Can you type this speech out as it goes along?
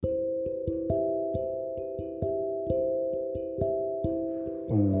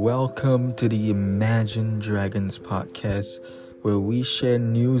Welcome to the Imagine Dragons podcast, where we share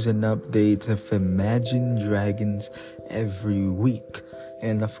news and updates of Imagine Dragons every week.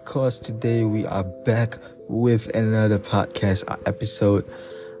 And of course, today we are back with another podcast episode,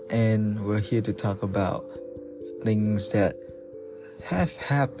 and we're here to talk about things that have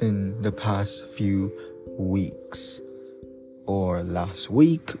happened the past few weeks or last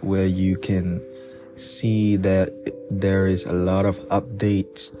week, where you can see that there is a lot of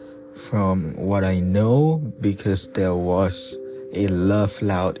updates from what I know, because there was a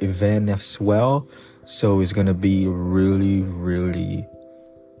Loveloud event as well. So it's gonna be really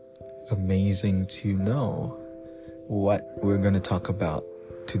amazing to know what we're gonna talk about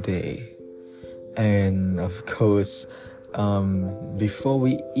today. And of course, before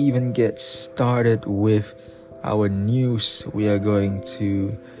we even get started with our news, we are going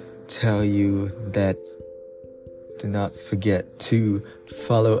to tell you that do not forget to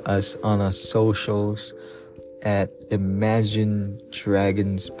follow us on our socials at Imagine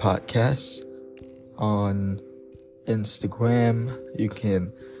Dragons Podcast on Instagram. You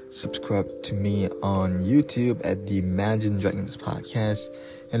can subscribe to me on YouTube at the Imagine Dragons Podcast,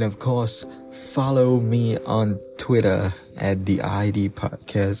 and of course follow me on Twitter at the ID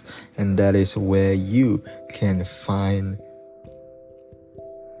Podcast, and that is where you can find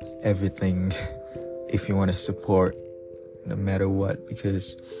everything if you want to support no matter what.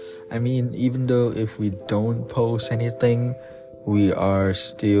 Because even though if we don't post anything, we are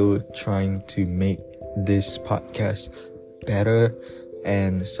still trying to make this podcast better,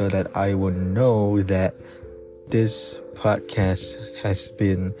 and so that I will know that this podcast has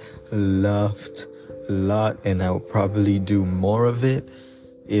been loved a lot, and I will probably do more of it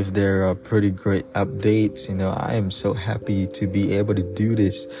if there are pretty great updates. I am so happy to be able to do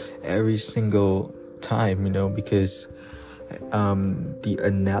this every single time, because the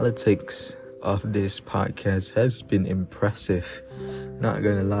analytics of this podcast has been impressive. Not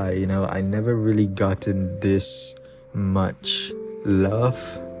gonna lie, I never really gotten this much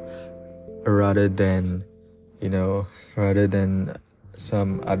love rather than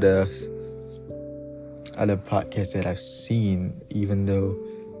some other podcasts that I've seen, even though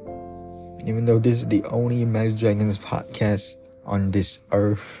this is the only Imagine Dragons podcast on this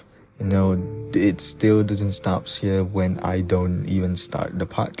earth. It still doesn't stop here when I don't even start the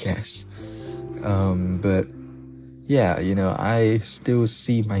podcast. But yeah, I still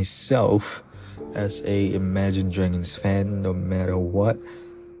see myself as a Imagine Dragons fan no matter what,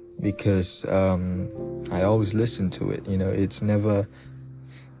 because I always listen to it.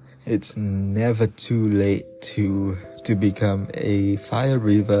 It's never too late to become a fire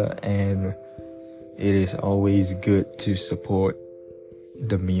breather, and it is always good to support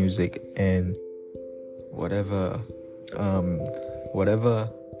the music and whatever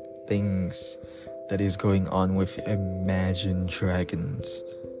things that is going on with Imagine Dragons.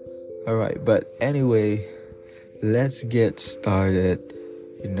 Alright, but anyway, let's get started.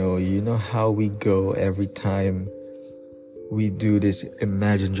 You know how we go every time we do this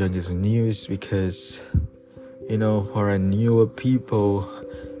Imagine Dragons news, because for our newer people,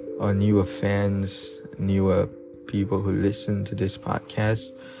 our newer fans, newer people who listen to this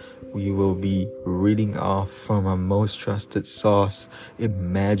podcast, we will be reading off from our most trusted source,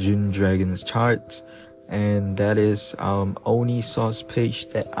 Imagine Dragons charts, and that is our only source page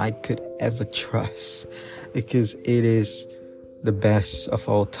that I could ever trust, because it is the best of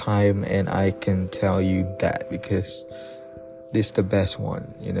all time, and I can tell you that because this is the best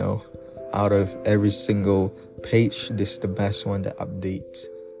one. Out of every single page, this is the best one that updates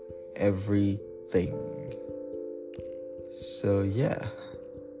everything. So yeah.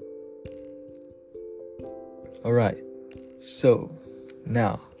 Alright, so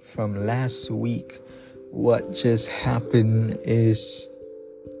now from last week, what just happened is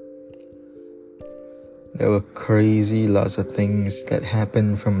there were crazy lots of things that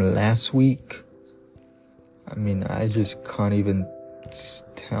happened from last week. I just can't even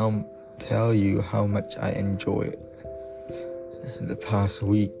tell you how much I enjoyed the past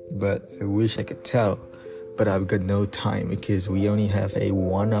week, but I wish I could tell. But I've got no time, because we only have a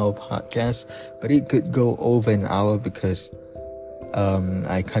 1 hour podcast, but it could go over an hour, because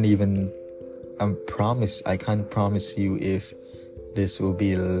I can't promise you if this will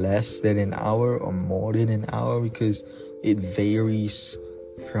be less than an hour or more than an hour, because it varies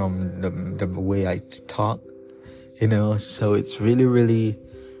from the way I talk, so it's really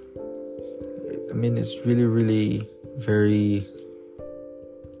very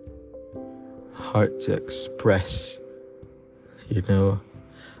hard to express,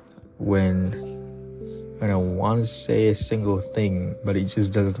 when I want to say a single thing, but it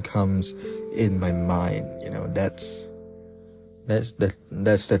just doesn't comes in my mind. That's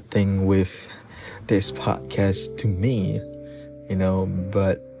the thing with this podcast to me.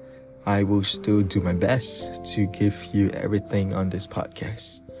 But I will still do my best to give you everything on this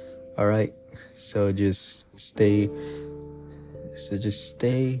podcast. All right, so just stay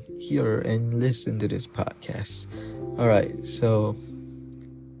here and listen to this podcast. All right, so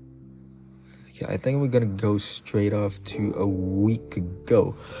I think we're gonna go straight off to a week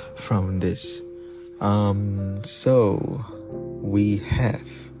ago from this. So we have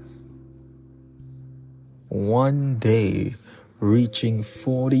One Day reaching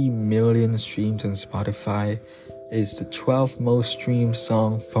 40 million streams on Spotify. Is the 12th most streamed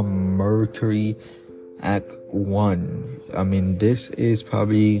song from Mercury Act 1. I mean, this is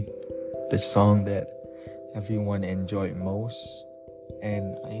probably the song that everyone enjoyed most.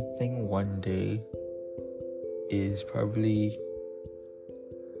 And I think One Day is probably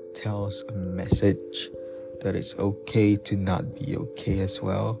tells a message that it's okay to not be okay as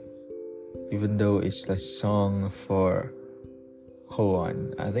well. Even though it's a song for... Hold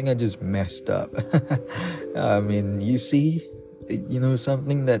on, I think I just messed up. I mean, you see,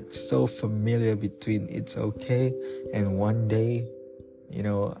 something that's so familiar between It's Okay and One Day,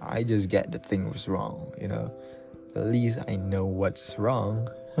 I just get the thing was wrong, At least I know what's wrong.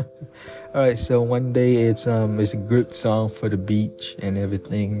 Alright, so One Day, it's a good song for the beach and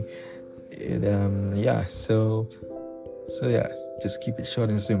everything. So just keep it short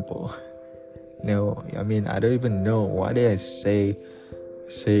and simple. I mean, I don't even know why did I say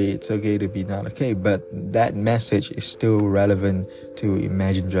it's okay to be not okay, but that message is still relevant to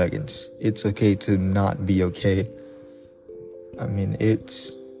Imagine Dragons. It's okay to not be okay. I mean,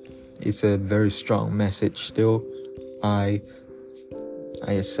 it's a very strong message still. I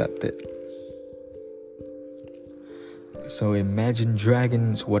accept it. So Imagine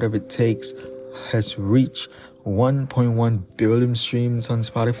Dragons, Whatever It Takes, has reached 1.1 billion streams on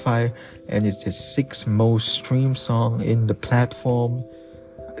Spotify, and it's the 6th most streamed song in the platform.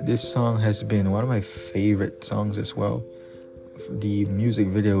 This song has been one of my favorite songs as well. The music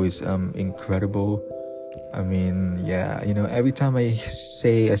video is incredible. I mean, every time I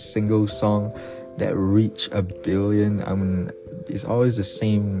say a single song that reach a billion, I mean, it's always the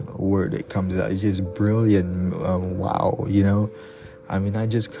same word that comes out. It's just brilliant. Wow, I mean, I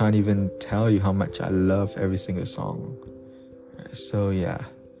just can't even tell you how much I love every single song. So yeah.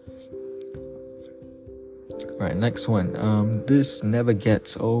 Alright, next one. This Never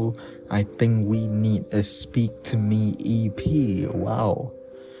Gets Old. I Think We Need a Speak to Me EP. Wow.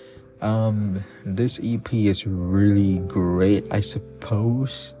 This EP is really great, I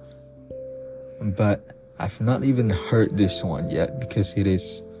suppose. But I've not even heard this one yet because it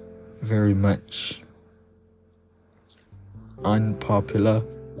is very much unpopular,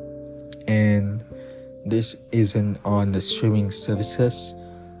 and this isn't on the streaming services,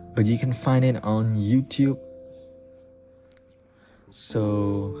 but you can find it on YouTube.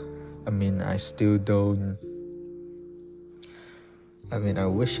 So I mean, I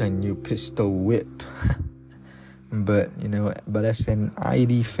wish I knew Pistol Whip. but as an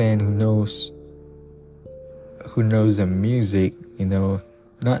ID fan who knows the music,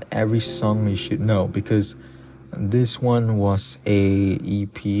 not every song you should know, because this one was a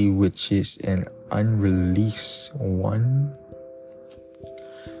EP which is an unreleased one.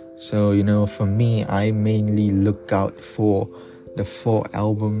 So, for me, I mainly look out for the 4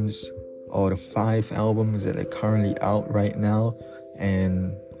 albums or the 5 albums that are currently out right now,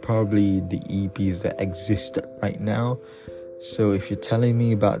 and probably the EPs that existed right now. So if you're telling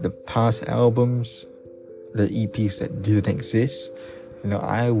me about the past albums, the EPs that didn't exist,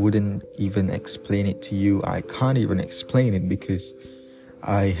 I wouldn't even explain it to you. I can't even explain it because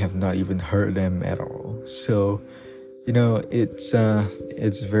I have not even heard them at all. So, it's a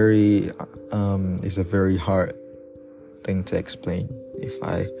very hard thing to explain if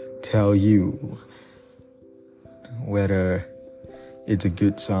I tell you whether it's a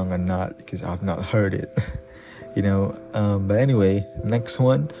good song or not, because I've not heard it. But anyway, next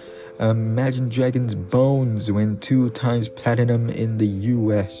one. Imagine Dragons' Bones went 2 times platinum in the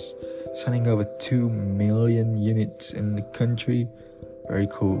US, selling over 2 million units in the country. Very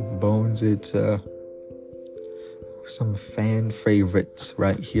cool. Bones, it's some fan favorites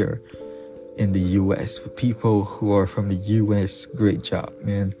right here in the US. For people who are from the US, great job,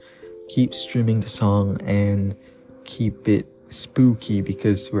 man. Keep streaming the song and keep it spooky,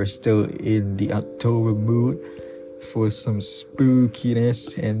 because we're still in the October mood for some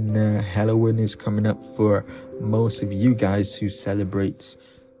spookiness, and Halloween is coming up for most of you guys who celebrates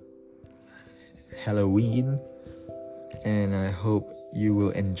Halloween, and I hope you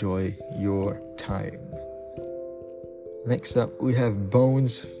will enjoy your time. Next up, we have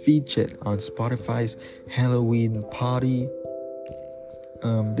Bones featured on Spotify's Halloween Party.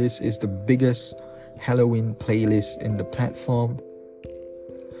 This is the biggest Halloween playlist in the platform.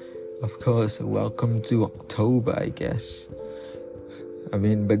 Of course, welcome to October, I guess.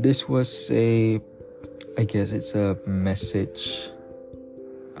 But this was it's a message.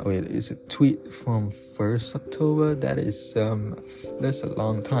 It's a tweet from 1st October. That's a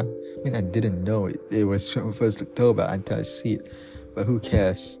long time. I didn't know it was from 1st October until I see it. But who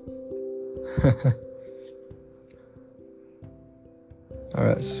cares?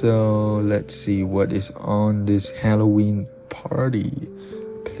 Alright, so let's see what is on this Halloween party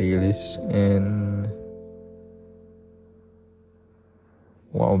playlist. And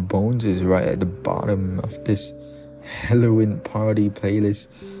wow, Bones is right at the bottom of this Halloween party playlist.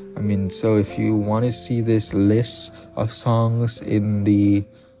 So if you want to see this list of songs in the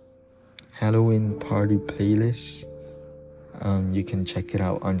Halloween party playlist, you can check it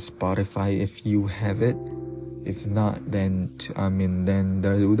out on Spotify if you have it. If not, then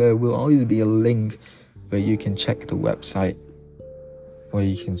there will always be a link where you can check the website, where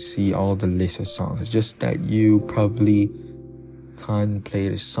you can see all the list of songs. It's just that you probably can't play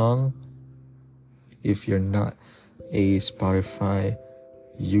the song if you're not a Spotify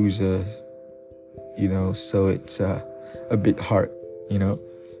user, so it's a bit hard,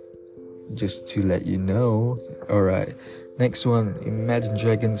 just to let you know. Alright, next one, Imagine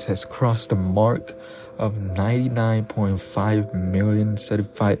Dragons has crossed the mark of 99.5 million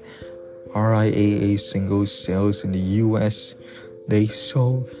certified RIAA single sales in the US. They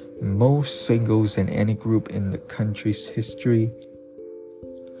sold most singles in any group in the country's history.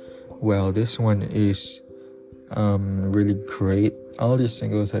 Well, this one is really great. All these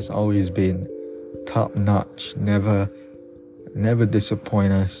singles has always been top notch, never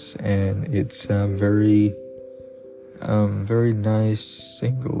disappoint us, and it's very nice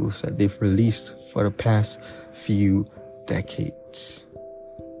singles that they've released for the past few decades.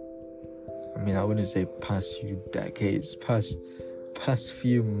 I wouldn't say past few decades, past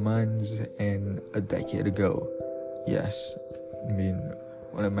few months and a decade ago. Yes,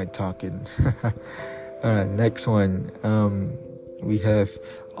 what am I talking? Alright, next one. We have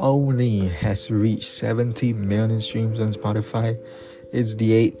Only has reached 70 million streams on Spotify. It's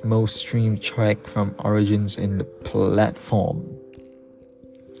the 8th most streamed track from Origins in the platform.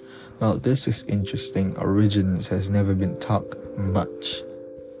 Well, this is interesting. Origins has never been talked much.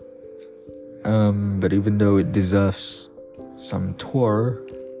 But even though it deserves some tour,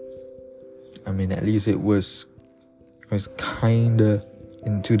 at least it was kinda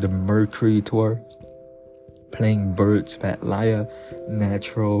into the Mercury tour, playing Birds, Bad Liar,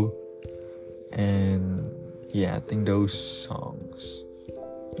 Natural, and I think those songs.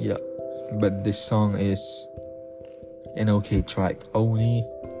 Yeah, but this song is an okay track. Only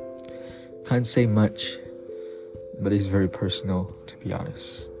can't say much, but it's very personal, to be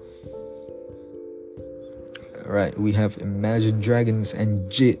honest. Alright, we have Imagine Dragons and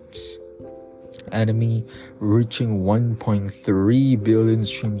Jits Enemy reaching 1.3 billion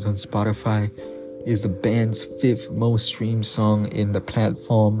streams on Spotify. Is the band's 5th most streamed song in the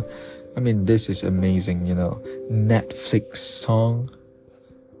platform. This is amazing, Netflix song,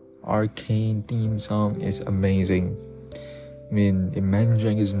 Arcane theme song is amazing. Imagine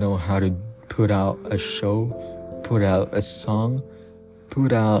Dragons know how to put out a show, put out a song,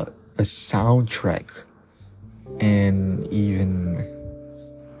 put out a soundtrack, and even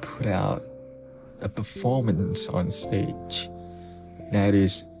put out a performance on stage. That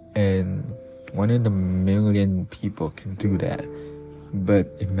is one in a million people can do that.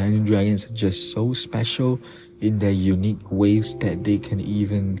 But Imagine Dragons are just so special in their unique ways that they can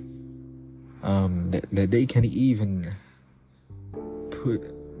even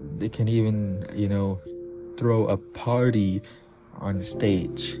throw a party on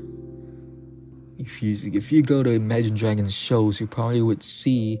stage. If you go to Imagine Dragons shows, you probably would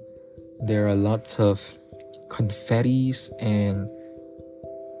see there are lots of confettis and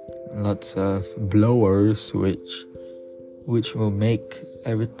lots of blowers which will make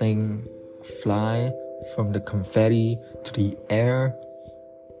everything fly from the confetti to the air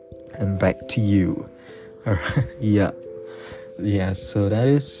and back to you. Yeah, so that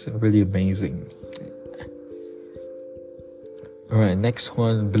is really amazing. Alright, next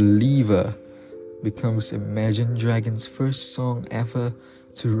one, Believer becomes Imagine Dragons' first song ever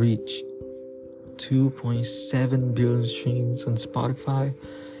to reach 2.7 billion streams on Spotify.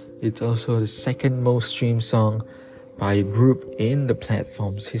 It's also the second most streamed song by a group in the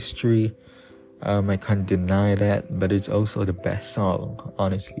platform's history. I can't deny that, but it's also the best song,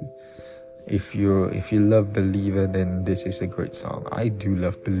 honestly. If you love Believer, then this is a great song. I do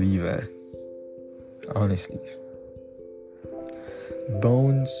love Believer, honestly.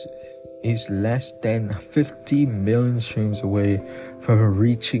 Bones is less than 50 million streams away from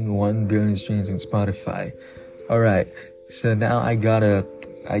reaching 1 billion streams in Spotify. Alright, so now I got a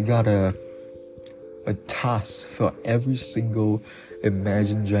task for every single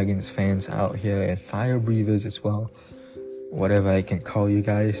Imagine Dragons fans out here, and fire breathers as well, whatever I can call you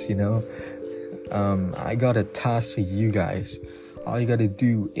guys, I got a task for you guys. All you gotta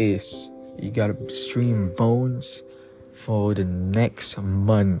do is you gotta stream Bones for the next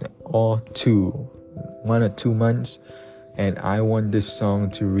month or 1 or 2 months, and I want this song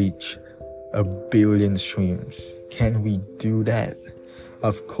to reach 1 billion streams. Can we do that?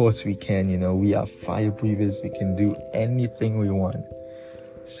 Of course we can. We are fire breathers. We can do anything we want.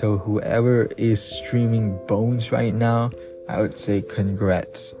 So whoever is streaming Bones right now, I would say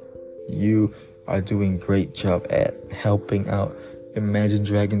congrats. You are doing a great job at helping out Imagine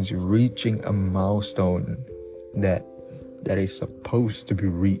Dragons reaching a milestone that is supposed to be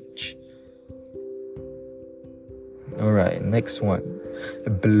reached. Alright, next one.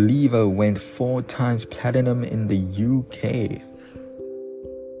 Believer went 4 times platinum in the UK.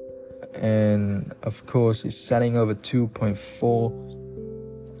 And of course, it's selling over 2.4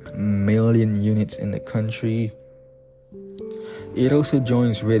 million units in the country. It also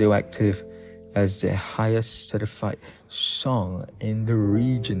joins Radioactive as the highest certified song in the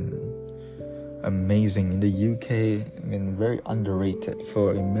region. Amazing. In the UK, very underrated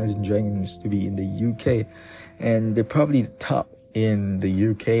for Imagine Dragons to be in the UK, and they're probably top in the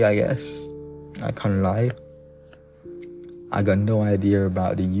UK, I guess. I can't lie. I got no idea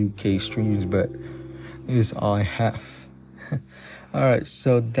about the UK streams, but this is all I have. Alright,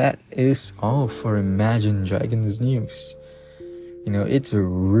 so that is all for Imagine Dragons news. It's a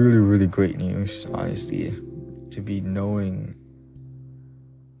really, really great news, honestly, to be knowing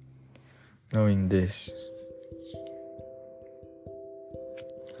this.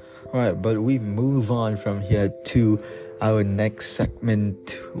 Alright, but we move on from here to our next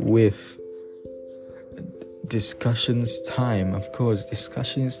segment with discussions time. Of course,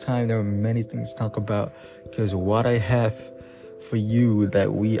 discussions time. There are many things to talk about, because what I have for you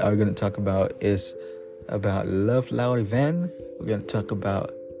that we are going to talk about is about Loveloud event. We're going to talk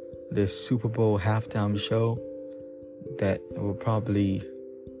about the Super Bowl halftime show that will probably,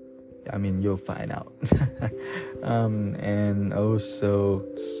 you'll find out. And also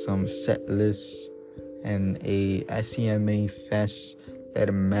some set lists and a SEMA Fest that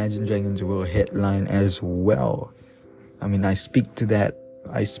Imagine Dragons will headline as well. I speak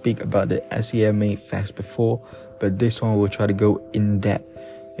about the SEMA Fest before, but this one will try to go in depth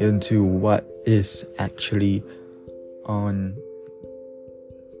into what is actually on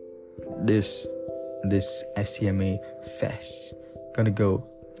this SEMA Fest. Gonna go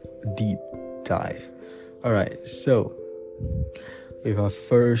deep dive. Alright, so if our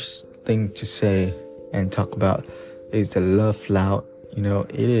first thing to say and talk about is the Loveloud.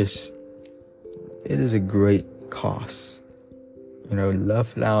 It is a great cause.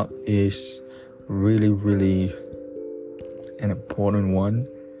 Loveloud is really, really an important one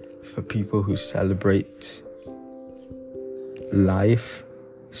for people who celebrate life,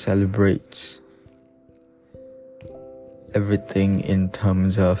 celebrates everything in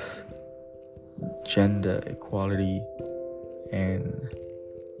terms of gender equality and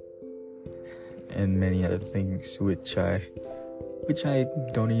many other things which I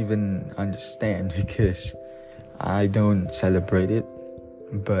don't even understand, because I don't celebrate it,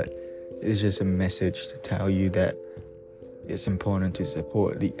 but it's just a message to tell you that it's important to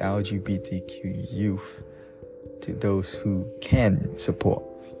support the LGBTQ youth, to those who can support.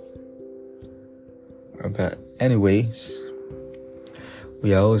 But anyways,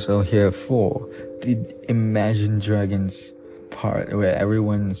 we are also here for the Imagine Dragons part, where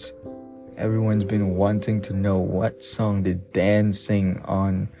everyone's been wanting to know what song they're dancing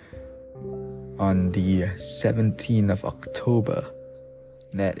on the 17th of October.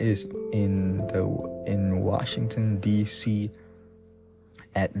 That is in Washington DC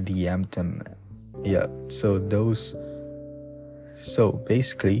at the Anthem. Yeah. So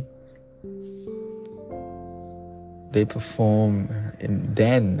basically they perform, and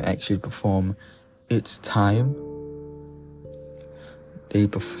Dan actually perform It's Time. He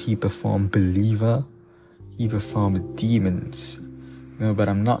performed Believer. He performed Demons. But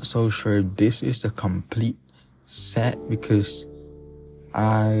I'm not so sure if this is the complete set, because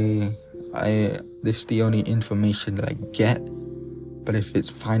this is the only information that I get But if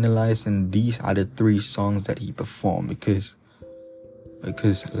it's finalized, then these are the 3 songs that he performed, because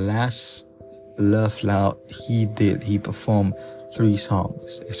last Loveloud he performed 3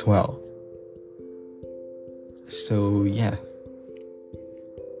 songs as well. So yeah.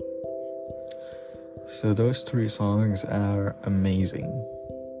 So those 3 songs are amazing.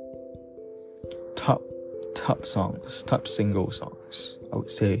 Top songs, top single songs, I would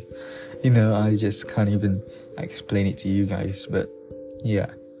say. I just can't even explain it to you guys, but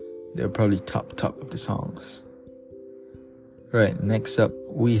yeah, they're probably top of the songs. Right, next up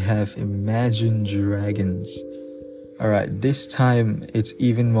we have Imagine Dragons. Alright, this time it's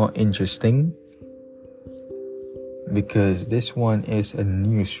even more interesting, because this one is a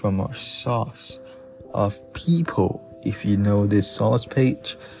news from our source of people. If you know this source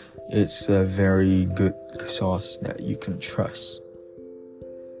page, it's a very good source that you can trust.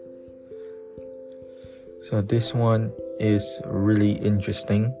 So this one is really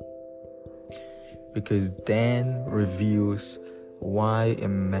interesting, because Dan reveals why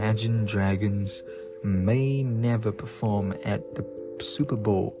Imagine Dragons may never perform at the Super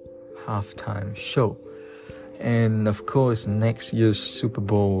Bowl halftime show. And of course, next year's Super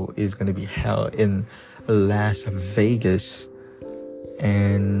Bowl is going to be held in Las Vegas.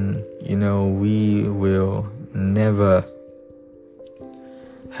 And, we will never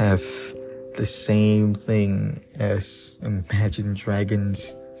have the same thing as Imagine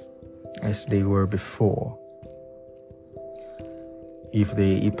Dragons as they were before. If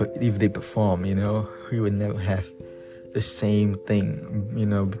they perform, we would never have the same thing,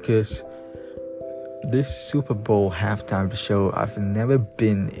 because this Super Bowl halftime show, I've never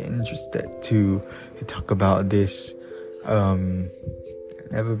been interested to talk about this.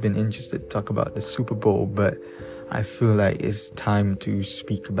 Never been interested to talk about the Super Bowl, but I feel like it's time to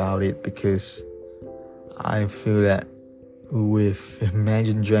speak about it, because I feel that with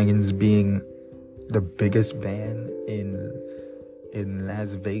Imagine Dragons being the biggest band in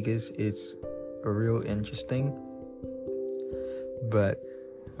Las Vegas, it's real interesting. But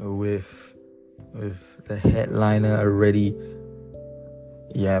with the headliner already,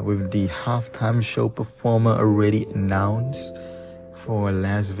 with the halftime show performer already announced for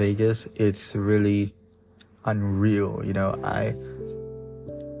Las Vegas, it's really unreal. I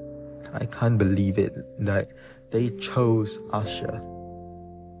can't believe it that they chose Usher.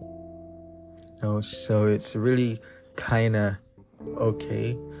 So it's really kinda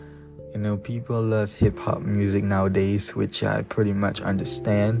okay. People love hip-hop music nowadays, which I pretty much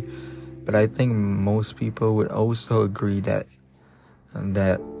understand, but I think most people would also agree that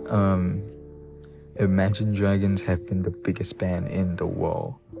Imagine Dragons have been the biggest band in the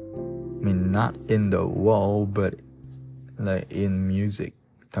world. I mean, not in the world, but like in music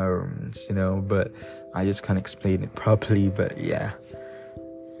terms, but I just can't explain it properly. But yeah,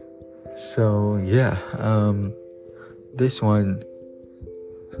 so yeah, this one,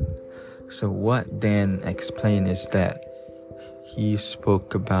 so what Dan explained is that he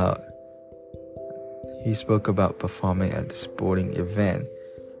spoke about performing at the sporting event.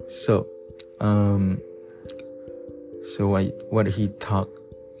 So what he talked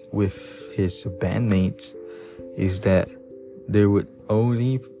with his bandmates is that they would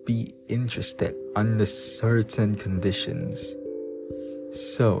only be interested under certain conditions.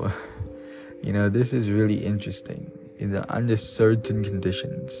 So, this is really interesting. Under certain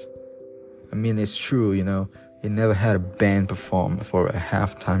conditions. I mean, it's true, you never had a band perform for a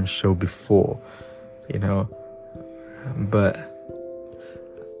halftime show before, but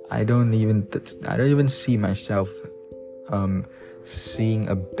I don't even see myself seeing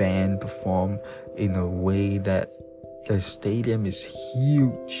a band perform in a way that the stadium is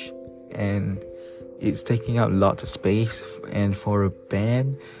huge and it's taking up lots of space, and for a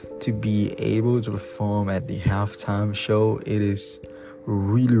band to be able to perform at the halftime show, it is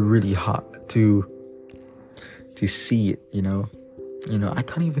really, really hard to see it. I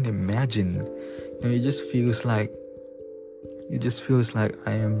can't even imagine. It just feels like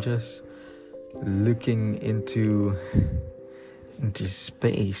I am just looking into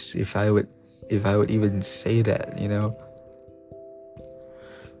space, if I would even say that,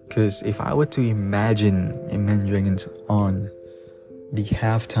 because if I were to imagine Dragons on the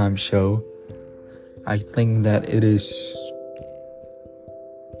halftime show, I think that it is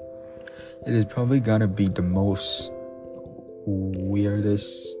probably gonna be the most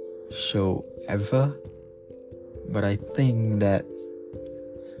weirdest show ever. But I think that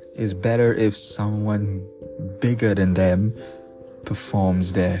it's better if someone bigger than them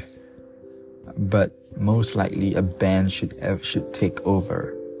performs there. But most likely a band should take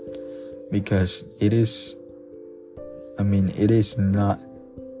over, because it is I mean, it is not.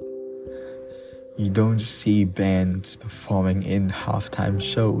 You don't see bands performing in halftime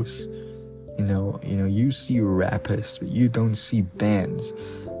shows. You see rappers, but you don't see bands.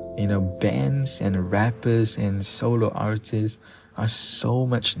 Bands and rappers and solo artists are so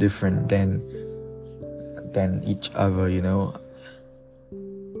much different than each other.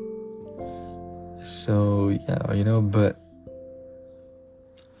 So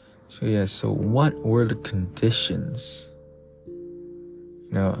so what were the conditions?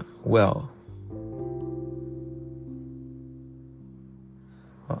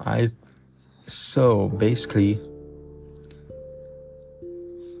 So basically,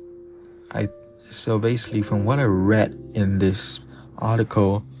 from what I read in this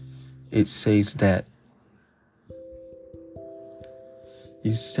article, it says that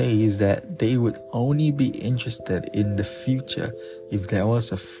they would only be interested in the future if there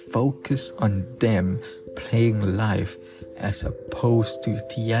was a focus on them playing live as opposed to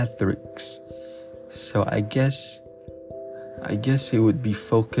theatrics. So I guess it would be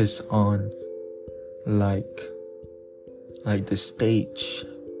focused on like the stage,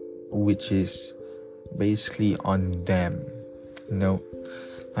 which is basically on them,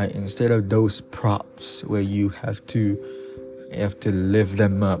 like instead of those props where you have to lift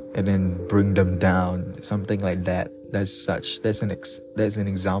them up and then bring them down, something like that. That's an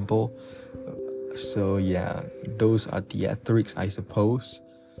example. So yeah, those are theatrics, I suppose.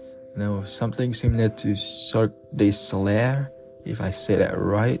 Something similar to Cirque du Soleil, if I say that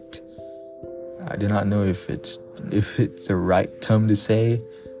right. I do not know if it's the right term to say,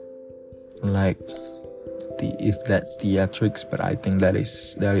 like if that's theatrics, but I think that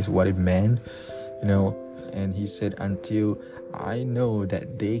is what it meant, And he said, until I know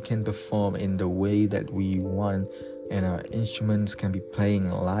that they can perform in the way that we want and our instruments can be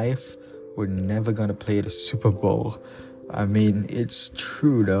playing live, we're never gonna play the Super Bowl. I mean, it's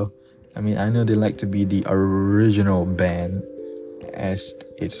true though. I mean, I know they like to be the original band, as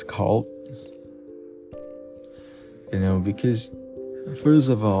it's called. Because first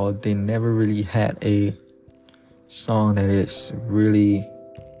of all, they never really had a song that is really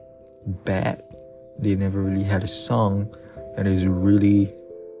bad. They never really had a song that is really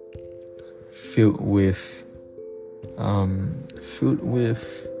filled with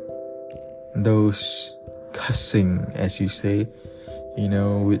those cussing, as you say,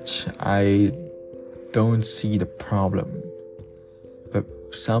 which I don't see the problem. But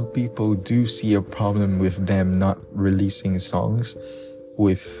some people do see a problem with them not releasing songs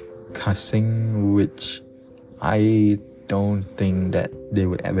with cussing, which I don't think that they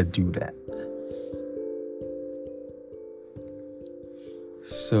would ever do that.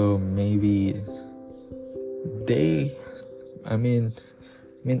 So maybe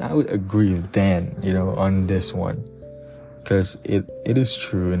I would agree with Dan, on this one, because it is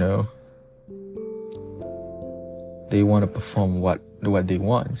true, they want to perform what they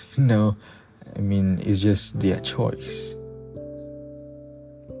want, it's just their choice.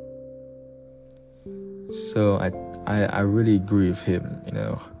 So I really agree with him,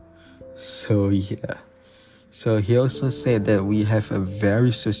 So yeah. So he also said that we have a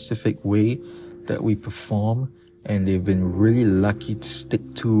very specific way that we perform, and they've been really lucky to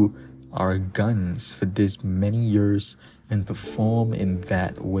stick to our guns for this many years and perform in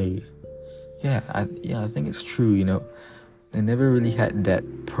that way. I think it's true, They never really had that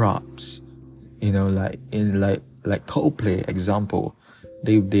props, like in like Coldplay example.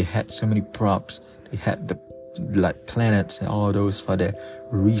 They had so many props. They had the planets and all those for their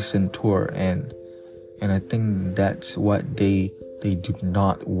recent tour, and I think that's what they do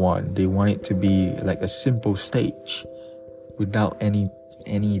not want. They want it to be like a simple stage without any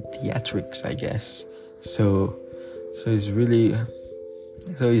theatrics, I guess. So it's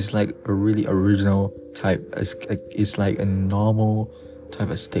like a really original type. It's like a normal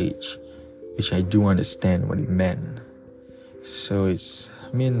type of stage, which I do understand what he meant. So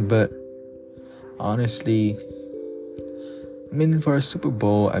but honestly, for a Super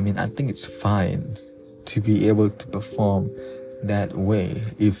Bowl, I think it's fine to be able to perform that way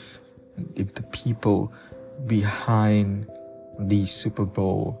if the people behind the Super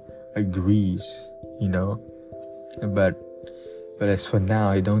Bowl agrees, but as for now,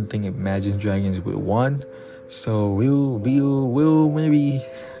 I don't think Imagine Dragons will won. So we'll maybe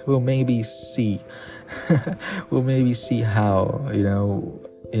see we'll maybe see how,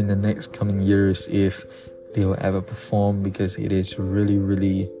 in the next coming years, if they will ever perform, because it is really,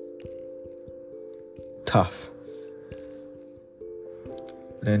 really tough.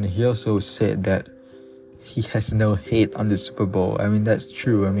 Then he also said that he has no hate on the Super Bowl. That's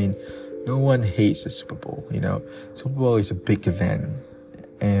true. no one hates the Super Bowl. Super Bowl is a big event,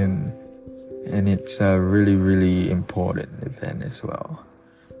 and it's a really, really important event as well.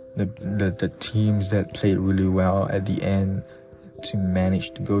 The teams that played really well at the end to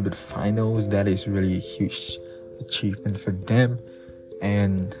manage to go to the finals, that is really a huge achievement for them.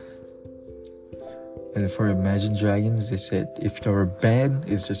 And for Imagine Dragons, they said if you're a band,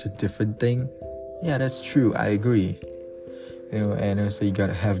 it's just a different thing. Yeah, that's true. I agree. And also you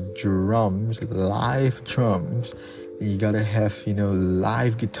gotta have drums, live drums, and you gotta have,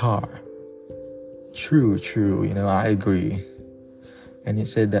 live guitar. True, I agree. And he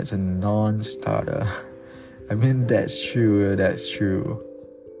said that's a non-starter. I mean, that's true.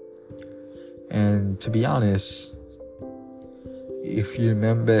 And to be honest, if you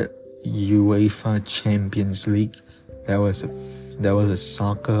remember UEFA Champions League, that was a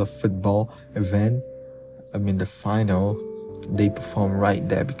soccer football event. I mean, the final, they performed right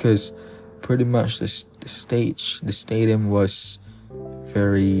there because pretty much the stadium was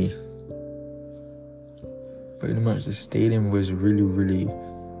very. Pretty much the stadium was really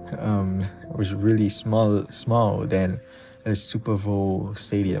small than a Super Bowl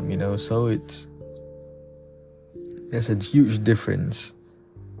stadium, so there's a huge difference.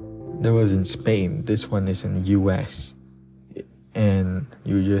 That was in Spain, this one is in the US, and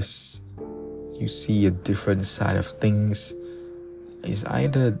you see a different side of things. It's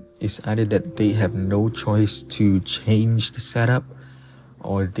either that they have no choice to change the setup,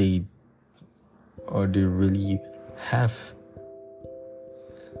 or they really have,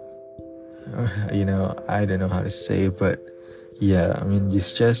 I don't know how to say it, but yeah, I mean,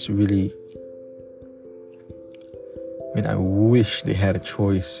 it's just really, I wish they had a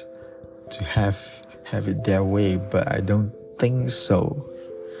choice to have it their way, but I don't think so.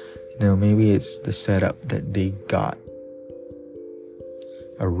 Maybe it's the setup that they got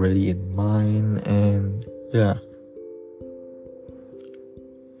already in mind, and yeah.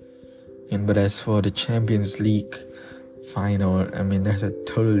 But as for the Champions League final, that's a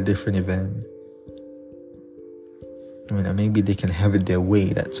totally different event. Maybe they can have it their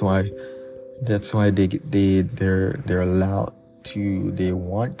way. That's why they're allowed to. They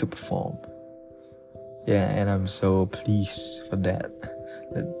want to perform. Yeah, and I'm so pleased for that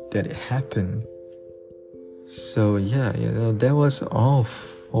it happened. So yeah, that was all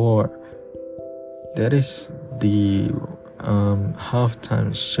for. That is the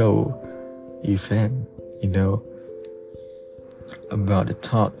halftime show event, about the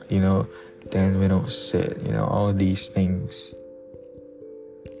talk, Dan Reynolds said, all these things.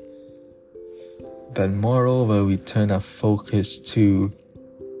 But moreover, we turn our focus to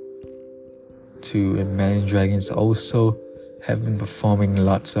Imagine Dragons also have been performing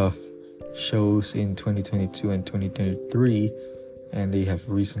lots of shows in 2022 and 2023, and they have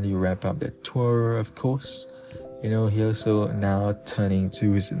recently wrapped up their tour, of course. He also now turning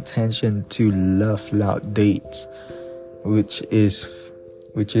to his intention to Loveloud dates, which is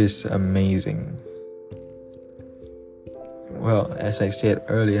amazing. Well, as I said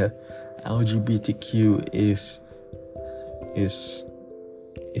earlier, LGBTQ is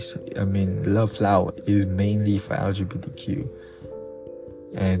Loveloud is mainly for LGBTQ,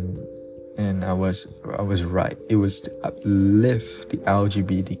 and I was right. It was to uplift the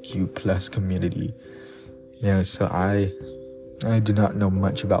LGBTQ plus community. So I do not know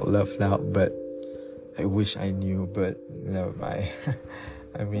much about Loveloud, but I wish I knew, but never mind.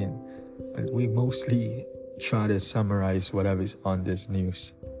 But we mostly try to summarize whatever is on this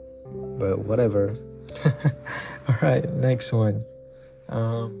news. But whatever. Alright, next one.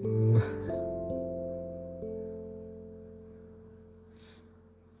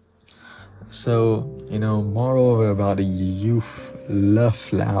 So, moreover about the youth,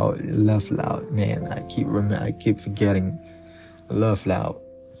 Loveloud, man, I keep forgetting Loveloud.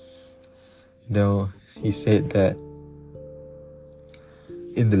 He said that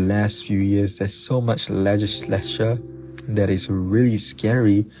in the last few years, there's so much legislation that is really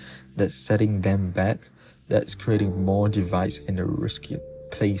scary, that's setting them back, that's creating more divides in a risky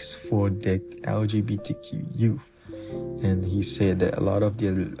place for the LGBTQ youth. And he said that a lot of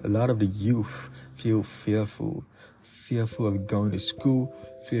the youth feel fearful of going to school,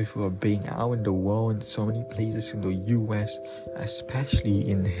 fearful of being out in the world in so many places in the US, especially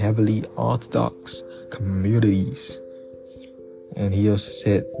in heavily Orthodox communities. And he also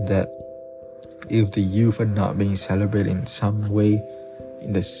said that if the youth are not being celebrated in some way,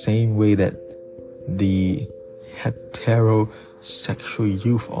 in the same way that the heterosexual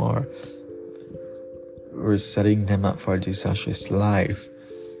youth are, we're setting them up for a disastrous life.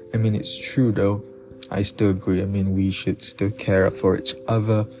 It's true though. I still agree. We should still care for each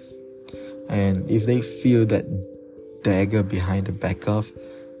other. And if they feel that dagger behind the back of,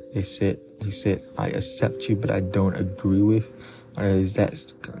 he said, I accept you, but I don't agree with, or is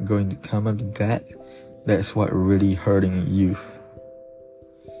that going to come up to that? That's what really hurting youth.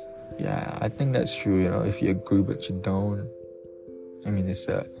 Yeah, I think that's true. If you agree but you don't, I mean, it's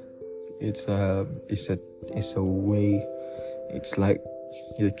a way. It's like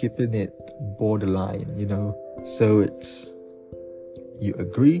you're keeping it borderline. So it's, you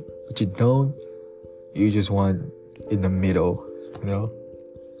agree but you don't. You just want in the middle.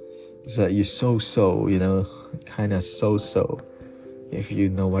 It's like you so kind of so, if you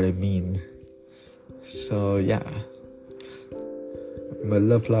know what I mean. So yeah, but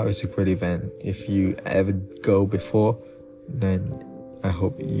Loveloud is a great event. If you ever go before, then I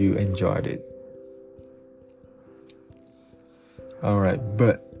hope you enjoyed it. Alright,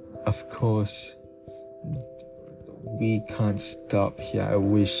 but of course we can't stop here. I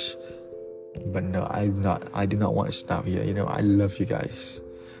wish, but no, I do not want to stop here. I love you guys.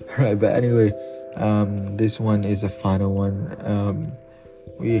 Alright, but anyway, this one is the final one.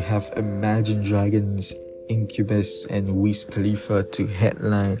 We have Imagine Dragons, Incubus, and Wiz Khalifa to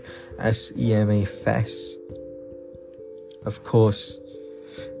headline SEMA Fest. Of course,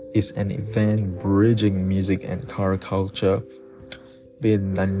 it's an event bridging music and car culture. But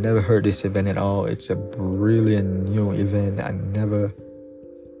I never heard this event at all. It's a brilliant new event. I never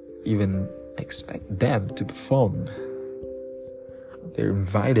even expect them to perform. They're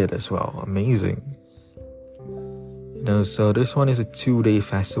invited as well. Amazing. So this one is a 2-day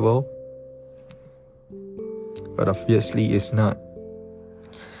festival. But obviously it's not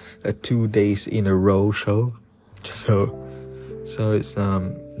a 2 days in a row show. So it's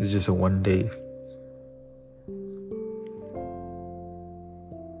just a 1 day.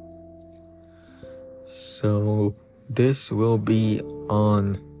 So this will be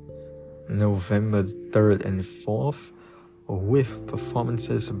on November 3rd and 4th with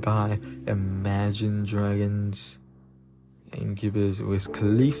performances by Imagine Dragons, Incubus, Wiz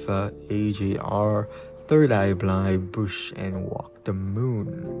Khalifa, AJR, Third Eye Blind, Bush, and Walk the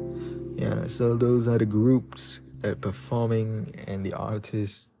Moon. Yeah, so those are the groups that are performing and the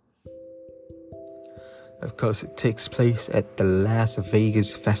artists. Of course, it takes place at the Las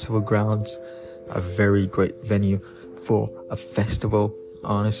Vegas Festival Grounds, a very great venue for a festival.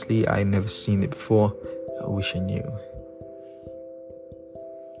 Honestly, I never seen it before. I wish I knew.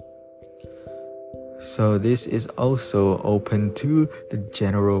 So this is also open to the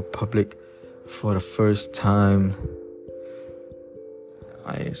general public for the first time,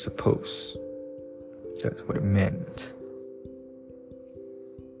 I suppose. That's what it meant.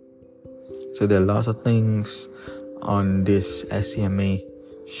 So there are lots of things on this SEMA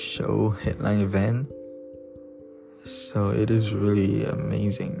show headline event. So it is really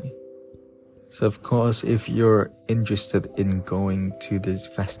amazing. So of course, if you're interested in going to this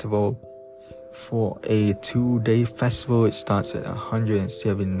festival, for a 2-day festival, it starts at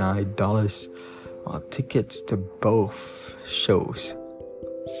 $179, while tickets to both shows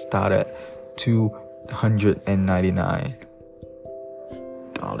start at $299.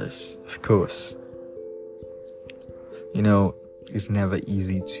 Of course, it's never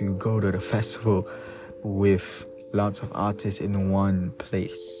easy to go to the festival with lots of artists in one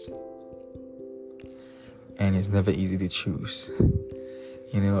place, and it's never easy to choose.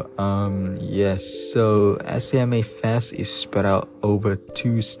 Yes, so SEMA Fest is spread out over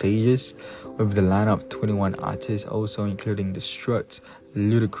 2 stages with the lineup 21 artists, also including The Struts,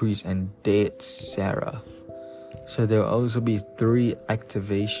 Ludacris, and Dead Sarah. So there will also be 3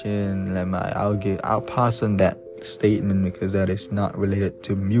 activation. I'll pass on that statement because that is not related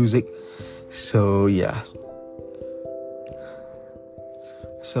to music. So yeah.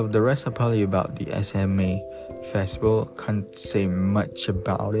 So the rest are probably about the SMA festival. Can't say much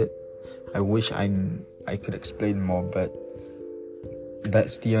about it. I wish I could explain more, but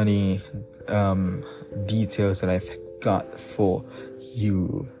that's the only details that I've got for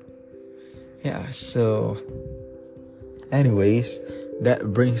you. Yeah, so anyways,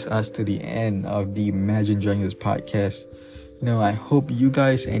 that brings us to the end of the Imagine Dragons podcast. I hope you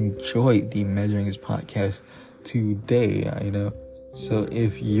guys enjoyed the Imagine Dragons podcast today. So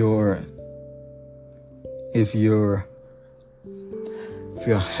if you're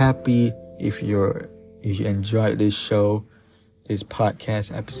happy, if you enjoyed this show, this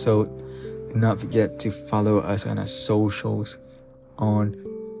podcast episode, do not forget to follow us on our socials on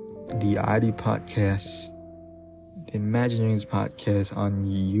the ID Podcast, the Imaginings Podcast on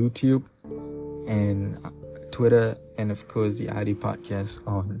YouTube and Twitter, and of course the ID Podcast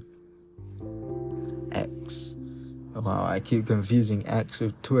on X. Wow, I keep confusing X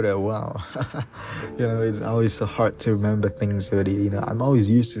with Twitter. Wow. It's always so hard to remember things already. I'm always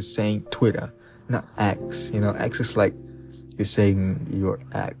used to saying Twitter, not X. X is like you're saying your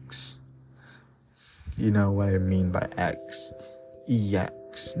ex. You know what I mean by X.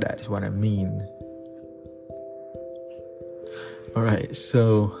 EX, that is what I mean. Alright,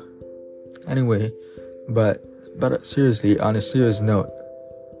 so anyway, but seriously, on a serious note,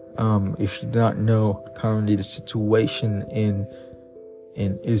 if you do not know, currently the situation in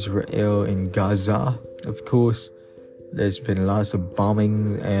Israel, in Gaza, of course, there's been lots of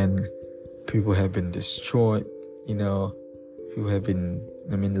bombings and people have been destroyed.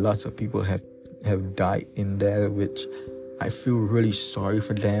 Lots of people have died in there, which I feel really sorry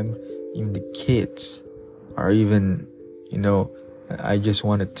for them. Even the kids are even, I just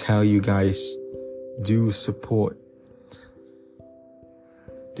want to tell you guys, do support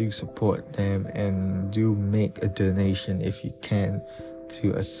them and do make a donation if you can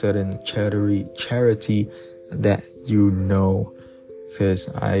to a certain charity that because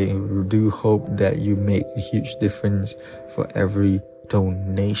I do hope that you make a huge difference for every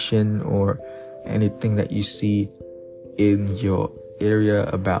donation or anything that you see in your area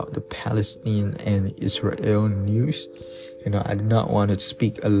about the Palestine and Israel news. I do not want to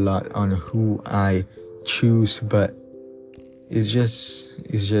speak a lot on who I choose, but it's just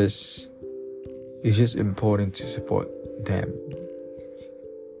important to support them.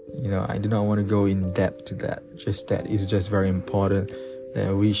 I do not want to go in depth to that. Just that it's just very important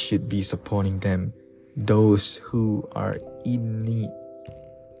that we should be supporting them, those who are in need.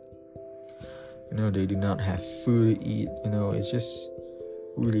 They do not have food to eat. It just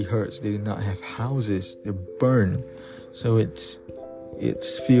really hurts. They do not have houses. They're burned. So it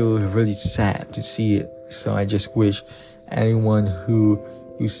feels really sad to see it. So I just wish anyone who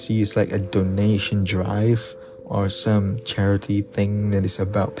sees like a donation drive or some charity thing that is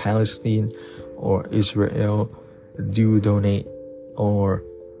about Palestine or Israel, do donate, or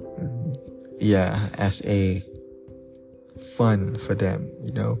as a fund for them.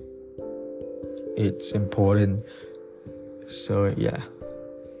 It's important. So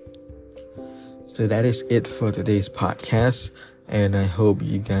that is it for today's podcast, and I hope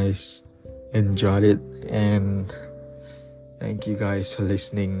you guys enjoyed it, and thank you guys for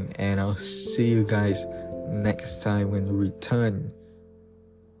listening, and I'll see you guys next time when we return,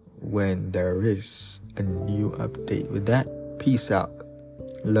 when there is a new update. With that, peace out.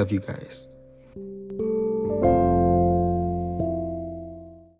 Love you guys.